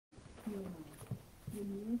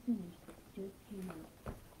You're finished. It just came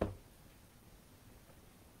out.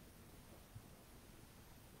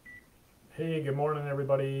 Hey, good morning,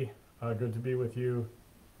 everybody. Good to be with you.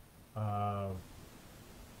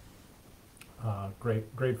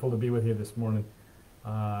 Grateful to be with you this morning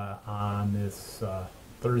on this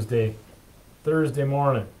Thursday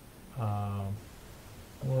morning. A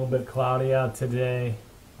little bit cloudy out today,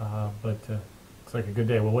 but looks like a good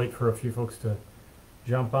day. We'll wait for a few folks to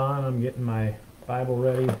jump on. I'm getting my Bible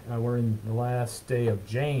ready. We're in the last day of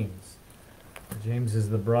James. James is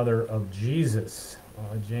the brother of Jesus.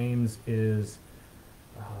 James is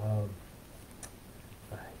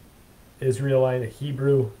Israelite, a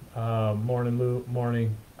Hebrew. Morning, Lou.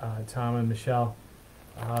 Morning, Tom and Michelle.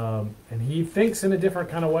 And he thinks in a different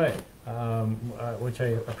kind of way, which I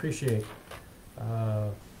appreciate.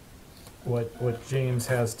 What James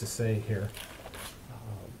has to say here.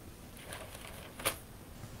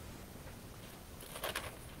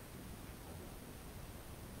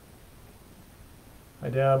 Hi,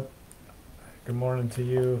 Deb. Good morning to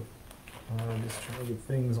you. Just trying to get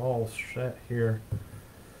things all set here.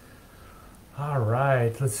 All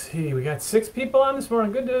right, let's see. We got 6 people on this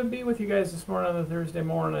morning. Good to be with you guys this morning on a Thursday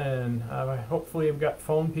morning. Hopefully, we've got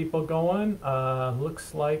phone people going.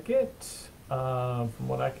 Looks like it, from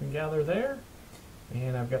what I can gather there.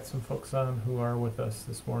 And I've got some folks on who are with us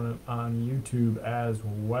this morning on YouTube as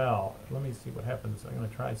well. Let me see what happens. I'm going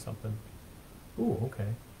to try something. Ooh, okay.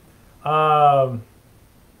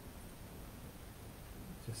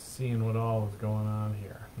 Just seeing what all is going on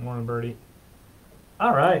here. Morning, Birdie.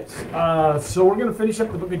 All right, so we're going to finish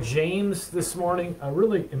up the book of James this morning, a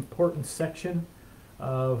really important section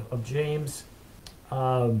of James,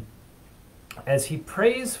 as he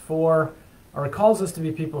prays for, or calls us to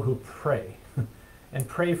be people who pray, and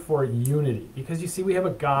pray for unity. Because you see, we have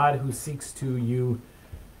a God who seeks to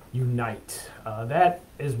unite. That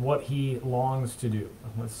is what he longs to do.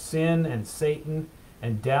 When sin and Satan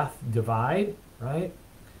and death divide, right?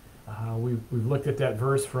 We've looked at that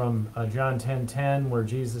verse from John 10:10, where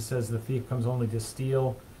Jesus says, "The thief comes only to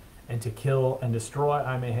steal and to kill and destroy.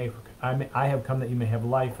 I have come that you may have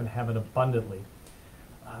life and have it abundantly."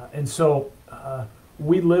 And so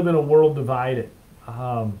we live in a world divided.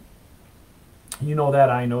 You know that,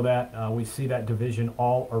 I know that. We see that division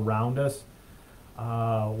all around us.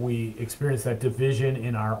 We experience that division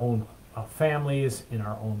in our own families, in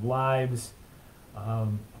our own lives.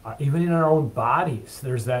 Even in our own bodies,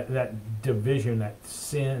 there's that division, that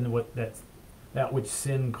sin, that which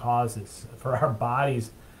sin causes for our bodies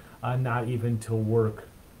not even to work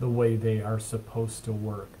the way they are supposed to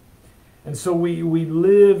work. And so we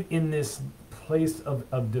live in this place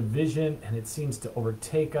of division, and it seems to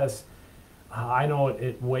overtake us. I know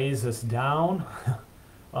it weighs us down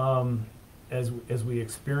as we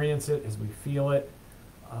experience it, as we feel it.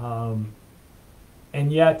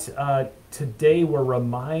 And yet, today we're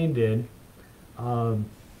reminded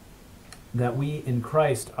that we in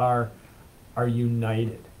Christ are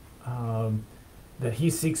united, that he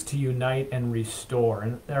seeks to unite and restore.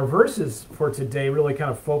 And our verses for today really kind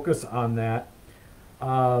of focus on that.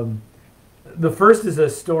 The first is a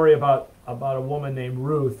story about a woman named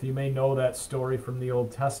Ruth. You may know that story from the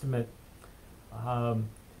Old Testament.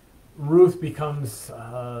 Ruth becomes,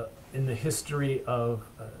 in the history of...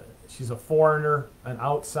 she's a foreigner, an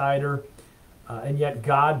outsider, and yet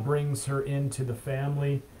God brings her into the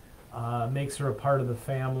family, makes her a part of the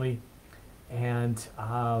family, and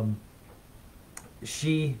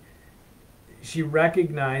she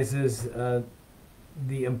recognizes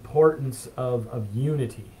the importance of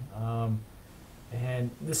unity. And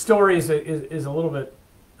the story is a little bit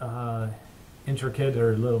intricate,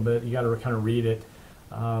 or a little bit, you got to kind of read it.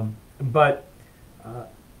 But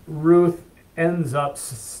Ruth ends up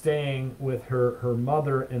staying with her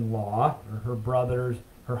mother-in-law, or her brothers,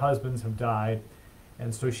 her husbands have died,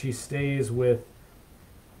 and so she stays with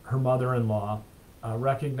her mother-in-law,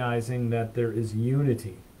 recognizing that there is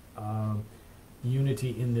unity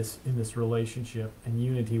in this relationship, and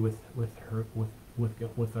unity with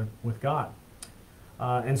God.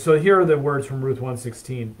 And so here are the words from Ruth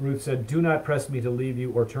 1:16. Ruth said, "Do not press me to leave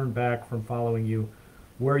you or turn back from following you.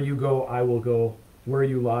 Where you go, I will go. Where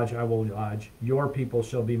you lodge, I will lodge. Your people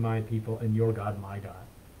shall be my people, and your God, my God."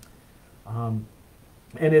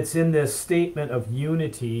 And it's in this statement of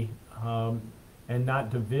unity and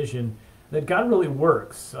not division that God really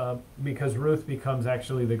works, because Ruth becomes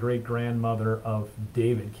actually the great-grandmother of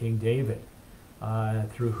David, King David,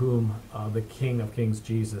 through whom the King of Kings,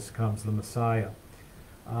 Jesus, comes, the Messiah.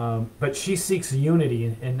 But she seeks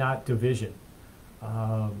unity and not division.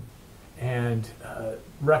 And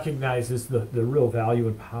recognizes the real value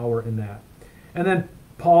and power in that. And then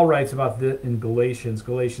Paul writes about this in Galatians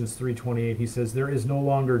 3:28. He says, "There is no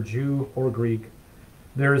longer Jew or Greek.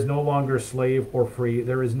 There is no longer slave or free.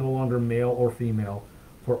 There is no longer male or female.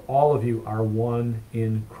 For all of you are one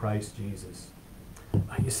in Christ Jesus."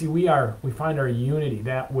 You see, we find our unity,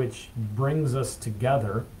 that which brings us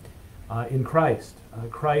together, in Christ.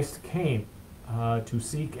 Christ came to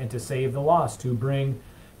seek and to save the lost, to bring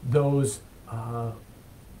those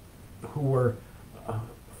who were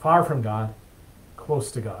far from God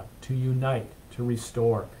close to God, to unite, to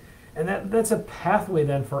restore. And that's a pathway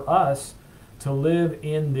then for us to live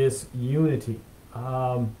in this unity,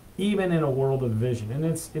 even in a world of division. And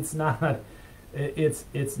it's not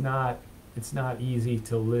easy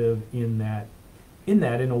to live in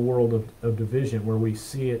a world of division where we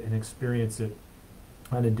see it and experience it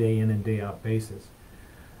on a day in and day out basis.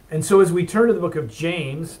 And so as we turn to the book of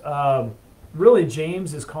James, really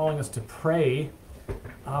James is calling us to pray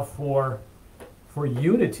for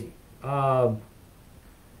unity.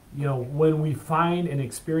 When we find and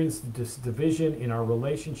experience this division in our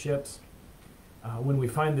relationships, when we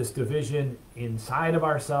find this division inside of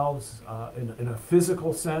ourselves, in a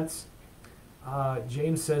physical sense,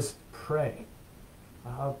 James says, pray.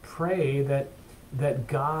 Pray that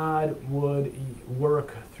God would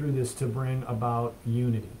work through this to bring about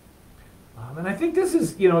unity. And I think this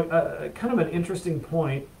is, kind of an interesting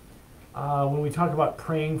point when we talk about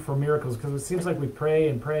praying for miracles, because it seems like we pray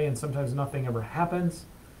and sometimes nothing ever happens.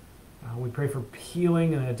 We pray for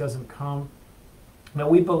healing and it doesn't come. Now,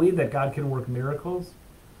 we believe that God can work miracles.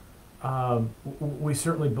 We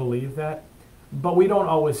certainly believe that, but we don't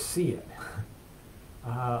always see it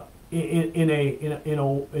in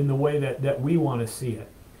the way that we want to see it.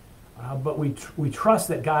 But we trust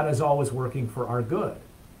that God is always working for our good.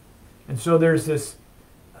 And so there's this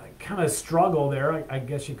kind of struggle there, I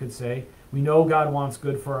guess you could say. We know God wants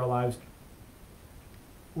good for our lives.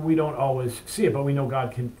 We don't always see it, but we know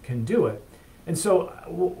God can do it. And so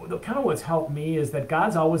kind of what's helped me is that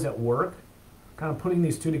God's always at work, kind of putting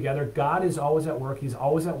these two together. God is always at work. He's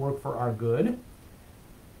always at work for our good.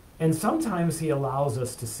 And sometimes he allows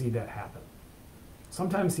us to see that happen.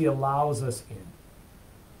 Sometimes he allows us in.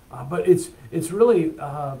 But it's really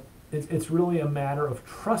a matter of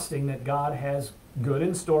trusting that God has good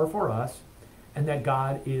in store for us and that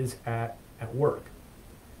God is at work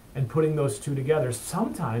and putting those two together.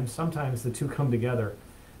 Sometimes the two come together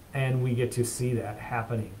and we get to see that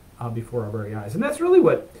happening before our very eyes. And that's really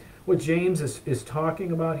what James is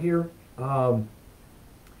talking about here,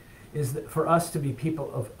 is that for us to be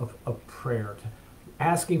people of prayer,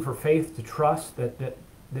 asking for faith, to trust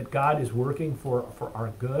that God is working for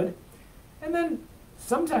our good, and then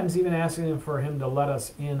sometimes even asking him for him to let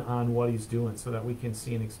us in on what he's doing so that we can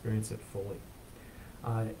see and experience it fully,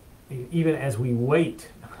 even as we wait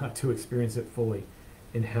to experience it fully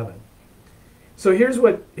in heaven. So here's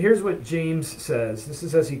what James says. This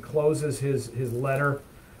is as he closes his letter.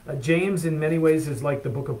 James in many ways is like the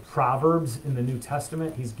book of Proverbs in the New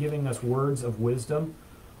Testament. He's giving us words of wisdom,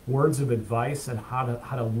 words of advice on how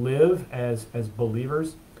to live as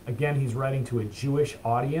believers. Again, he's writing to a Jewish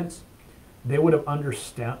audience. They would have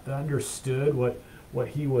understood what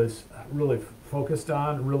he was really focused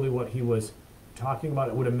on, really what he was talking about.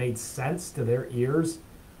 It would have made sense to their ears.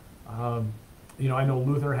 I know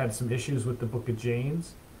Luther had some issues with the book of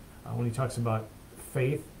James when he talks about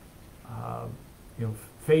faith.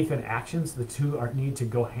 Faith and actions, the two need to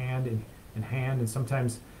go hand in hand. And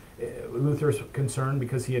sometimes Luther's concern,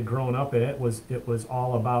 because he had grown up in it was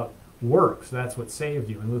all about works. That's what saved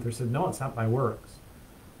you. And Luther said, no, it's not by works.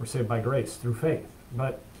 We're saved by grace through faith.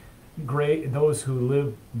 But those who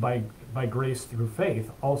live by grace through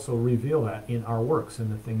faith also reveal that in our works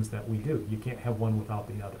and the things that we do. You can't have one without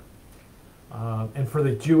the other. And for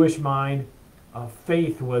the Jewish mind,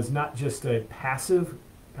 faith was not just a passive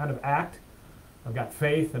kind of act. I've got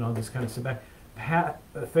faith and I'll just kind of sit back.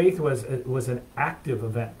 Faith was an active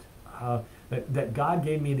event. That God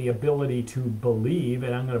gave me the ability to believe,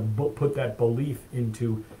 and I'm going to put that belief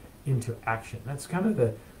into action. That's kind of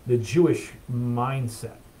the Jewish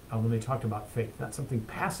mindset when they talked about faith. Not something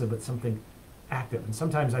passive, but something active. And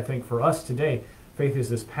sometimes I think for us today, faith is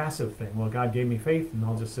this passive thing. Well, God gave me faith, and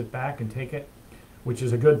I'll just sit back and take it, which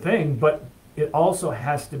is a good thing, but it also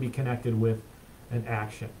has to be connected with an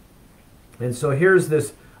action. And so here's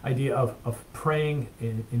this idea of praying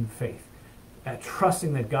in faith,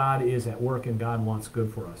 trusting that God is at work and God wants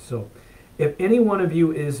good for us. So if any one of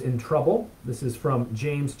you is in trouble, this is from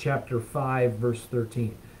James chapter 5, verse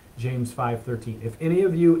 13. James 5:13. If any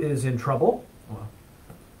of you is in trouble,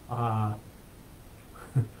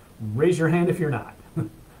 raise your hand if you're not.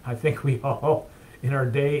 I think we all, in our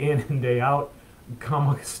day in and day out,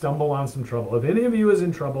 stumble on some trouble. If any of you is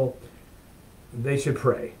in trouble, they should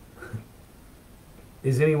pray.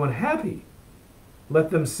 Is anyone happy? Let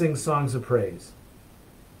them sing songs of praise.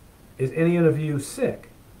 Is any of you sick?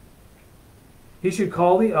 He should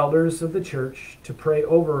call the elders of the church to pray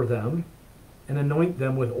over them and anoint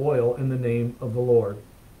them with oil in the name of the Lord.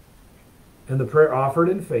 And the prayer offered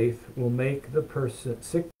in faith will make the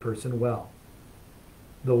sick person well.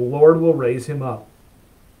 The Lord will raise him up.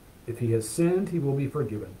 If he has sinned, he will be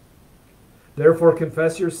forgiven. Therefore,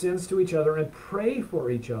 confess your sins to each other and pray for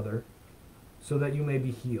each other so that you may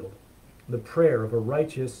be healed. The prayer of a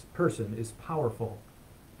righteous person is powerful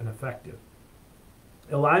and effective.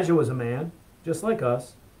 Elijah was a man just like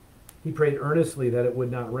us. He prayed earnestly that it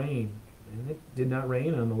would not rain, and it did not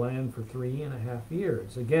rain on the land for 3.5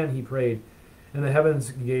 years. Again he prayed, and the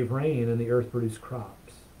heavens gave rain, and the earth produced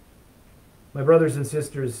crops. My brothers and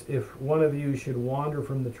sisters, if one of you should wander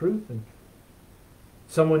from the truth and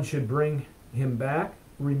someone should bring him back,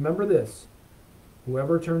 remember this: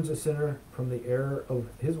 whoever turns a sinner from the error of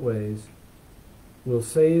his ways will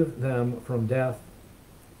save them from death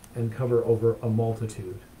and cover over a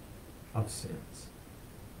multitude of sins.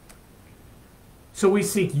 So we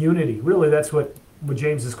seek unity. Really, that's what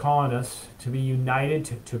James is calling us, to be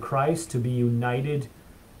united to Christ, to be united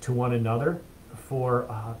to one another.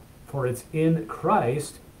 For it's in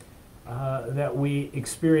Christ that we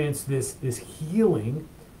experience this healing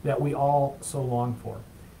that we all so long for.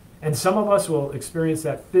 And some of us will experience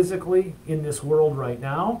that physically in this world right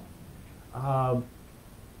now,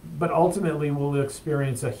 but ultimately we'll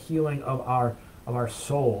experience a healing of our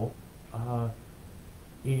soul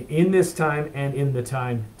in this time and in the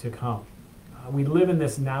time to come. We live in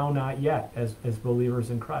this now, not yet, as believers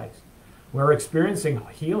in Christ. We're experiencing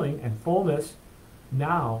healing and fullness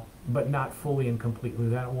now, but not fully and completely.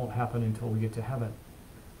 That won't happen until we get to heaven.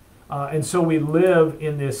 And so we live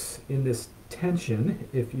in this tension,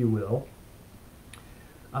 if you will,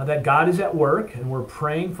 that God is at work, and we're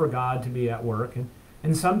praying for God to be at work.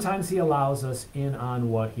 And sometimes he allows us in on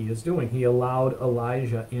what he is doing. He allowed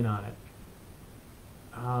Elijah in on it.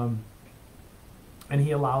 And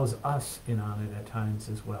he allows us in on it at times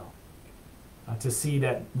as well, to see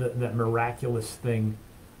that miraculous thing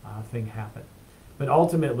happen. But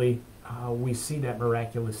ultimately, we see that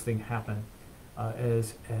miraculous thing happen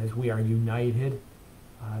as we are united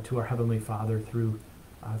to our Heavenly Father through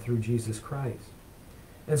Jesus Christ.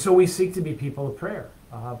 And so we seek to be people of prayer.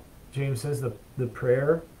 James says the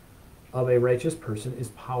prayer of a righteous person is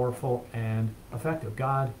powerful and effective.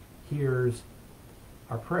 God hears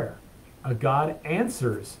our prayer. God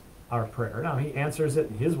answers our prayer. Now, he answers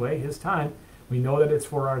it in his way, his time. We know that it's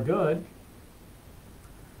for our good.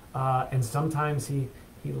 And sometimes he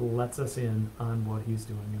lets us in on what he's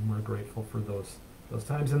doing, and we're grateful for those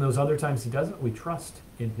times. And those other times he doesn't, we trust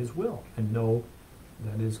in his will and know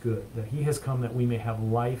that is good, that he has come that we may have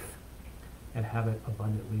life and have it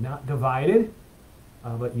abundantly. Not divided,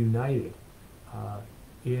 but united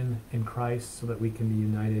in Christ, so that we can be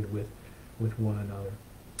united with one another.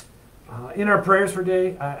 In our prayers for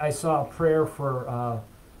today, I saw a prayer for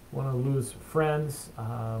one of Lou's friends.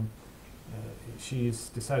 She's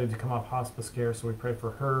decided to come off hospice care, so we pray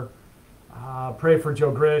for her. Pray for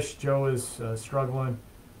Joe Grish. Joe is struggling.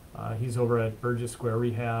 He's over at Burgess Square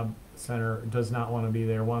Rehab Center, does not want to be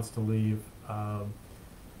there, wants to leave,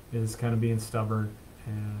 is kind of being stubborn.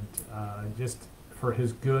 And just for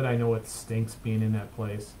his good, I know it stinks being in that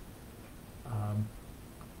place.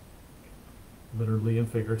 Literally and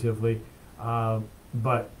figuratively,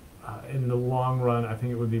 but in the long run, I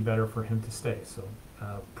think it would be better for him to stay. So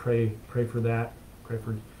pray for that. Pray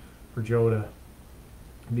for Joe to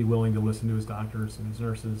be willing to listen to his doctors and his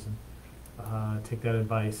nurses, and take that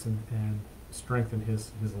advice and strengthen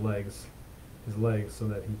his legs, so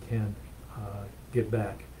that he can get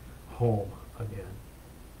back home again.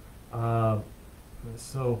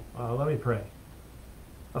 So let me pray.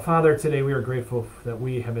 Father, today we are grateful that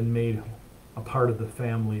we have been made a part of the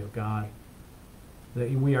family of God,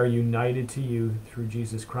 that we are united to you through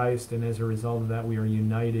Jesus Christ, and as a result of that, we are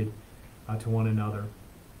united to one another.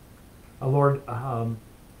 Lord,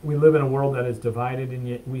 we live in a world that is divided, and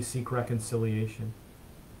yet we seek reconciliation.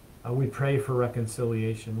 We pray for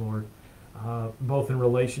reconciliation, Lord, both in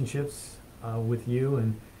relationships with you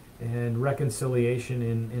and reconciliation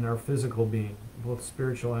in our physical being, both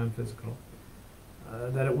spiritual and physical.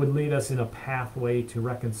 That it would lead us in a pathway to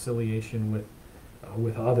reconciliation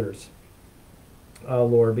with others,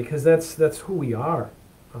 Lord, because that's who we are.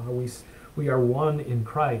 We are one in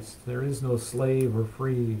Christ. There is no slave or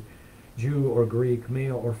free, Jew or Greek,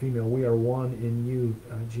 male or female. We are one in you,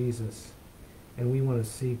 Jesus. And we want to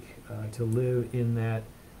seek to live in that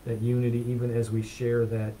unity, even as we share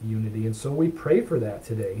that unity. And so we pray for that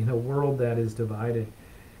today in a world that is divided.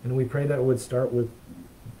 And we pray that it would start with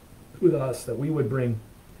us, that we would bring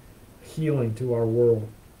healing to our world,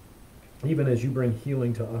 even as you bring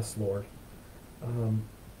healing to us, Lord.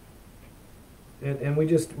 And we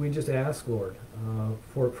just ask, Lord,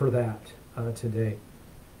 for that today.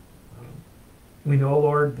 We know,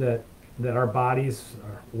 Lord, that our bodies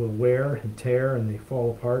will wear and tear and they fall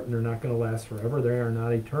apart and they're not going to last forever. They are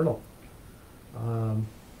not eternal. And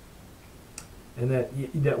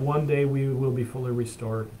that one day we will be fully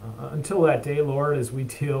restored. Until that day, Lord, as we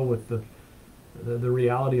deal with the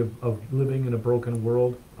reality of living in a broken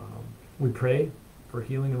world, we pray for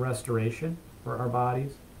healing and restoration for our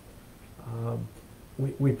bodies.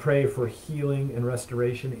 We pray for healing and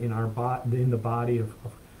restoration in the body of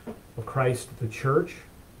Christ, the church.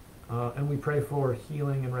 And we pray for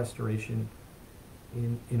healing and restoration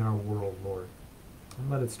in our world, Lord. And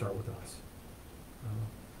let it start with us.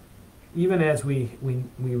 Even as we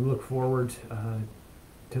look forward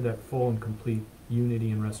to that full and complete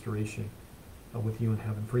unity and restoration with you in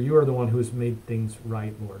heaven. For you are the one who has made things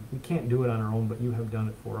right, Lord. We can't do it on our own, but you have done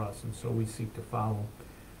it for us. And so we seek to follow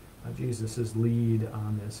Jesus' lead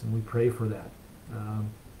on this, and we pray for that.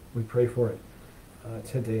 We pray for it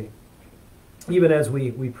today. Even as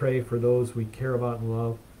we pray for those we care about and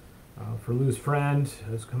love, for Lou's friend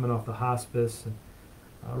who's coming off the hospice, and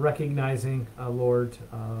recognizing, Lord,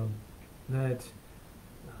 that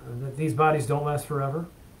these bodies don't last forever.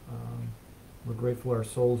 We're grateful our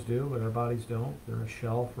souls do, but our bodies don't. They're a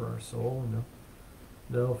shell for our soul, and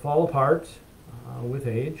they'll fall apart with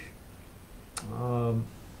age.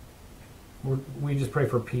 We just pray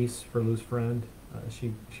for peace for Lou's friend.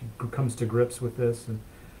 She comes to grips with this,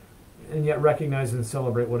 and yet recognize and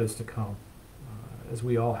celebrate what is to come, as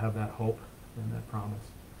we all have that hope and that promise.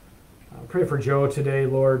 Pray for Joe today,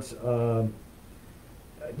 Lord.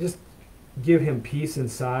 Just give him peace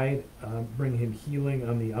inside, bring him healing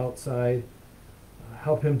on the outside,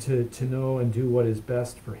 help him to know and do what is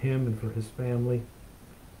best for him and for his family,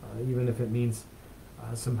 even if it means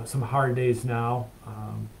some hard days now,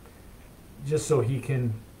 just so he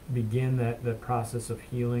can begin that process of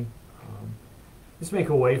healing. Just make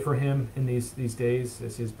a way for him in these days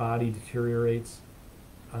as his body deteriorates.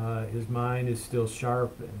 His mind is still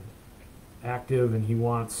sharp and active, and he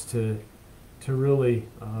wants to really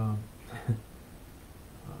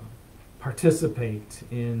participate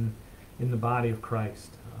in the body of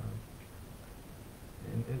Christ.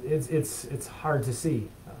 And it's hard to see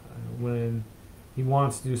when he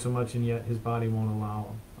wants to do so much and yet his body won't allow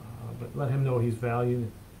him. But let him know he's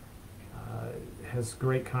valued, has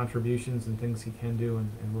great contributions and things he can do,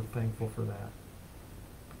 and we're thankful for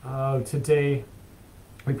that. Today,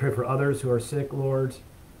 we pray for others who are sick, Lord,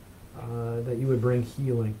 that you would bring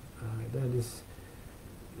healing.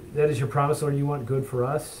 That is your promise, Lord. You want good for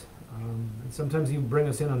us. And sometimes you bring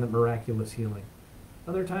us in on the miraculous healing.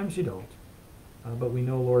 Other times you don't. But we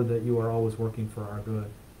know, Lord, that you are always working for our good.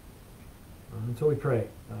 Until we pray,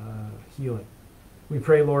 healing. We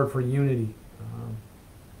pray, Lord, for unity.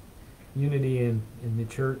 Unity in the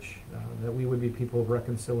church, that we would be people of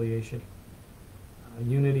reconciliation.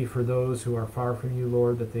 Unity for those who are far from you,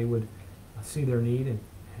 Lord, that they would see their need and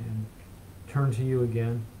turn to you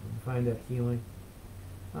again and find that healing.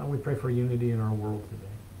 We pray for unity in our world today.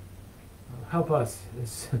 Help us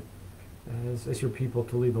as your people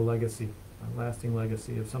to leave a legacy, a lasting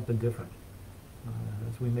legacy of something different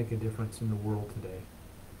as we make a difference in the world today.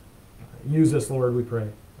 Use us, Lord, we pray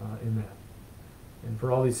in that. And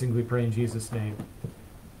for all these things we pray in Jesus' name.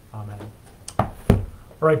 Amen.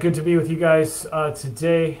 All right, good to be with you guys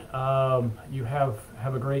today. You have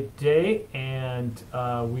a great day, and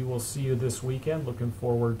we will see you this weekend. Looking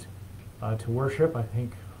forward to worship. I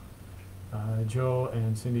think Joe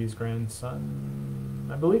and Cindy's grandson,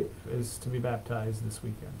 I believe, is to be baptized this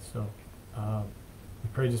weekend. So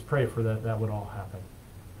just pray for that. That would all happen.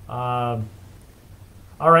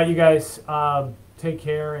 All right, you guys, take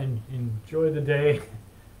care and enjoy the day.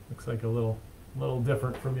 Looks like a little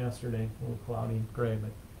different from yesterday, a little cloudy, gray,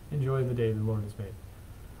 but enjoy the day the Lord has made.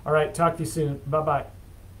 All right, talk to you soon. Bye-bye.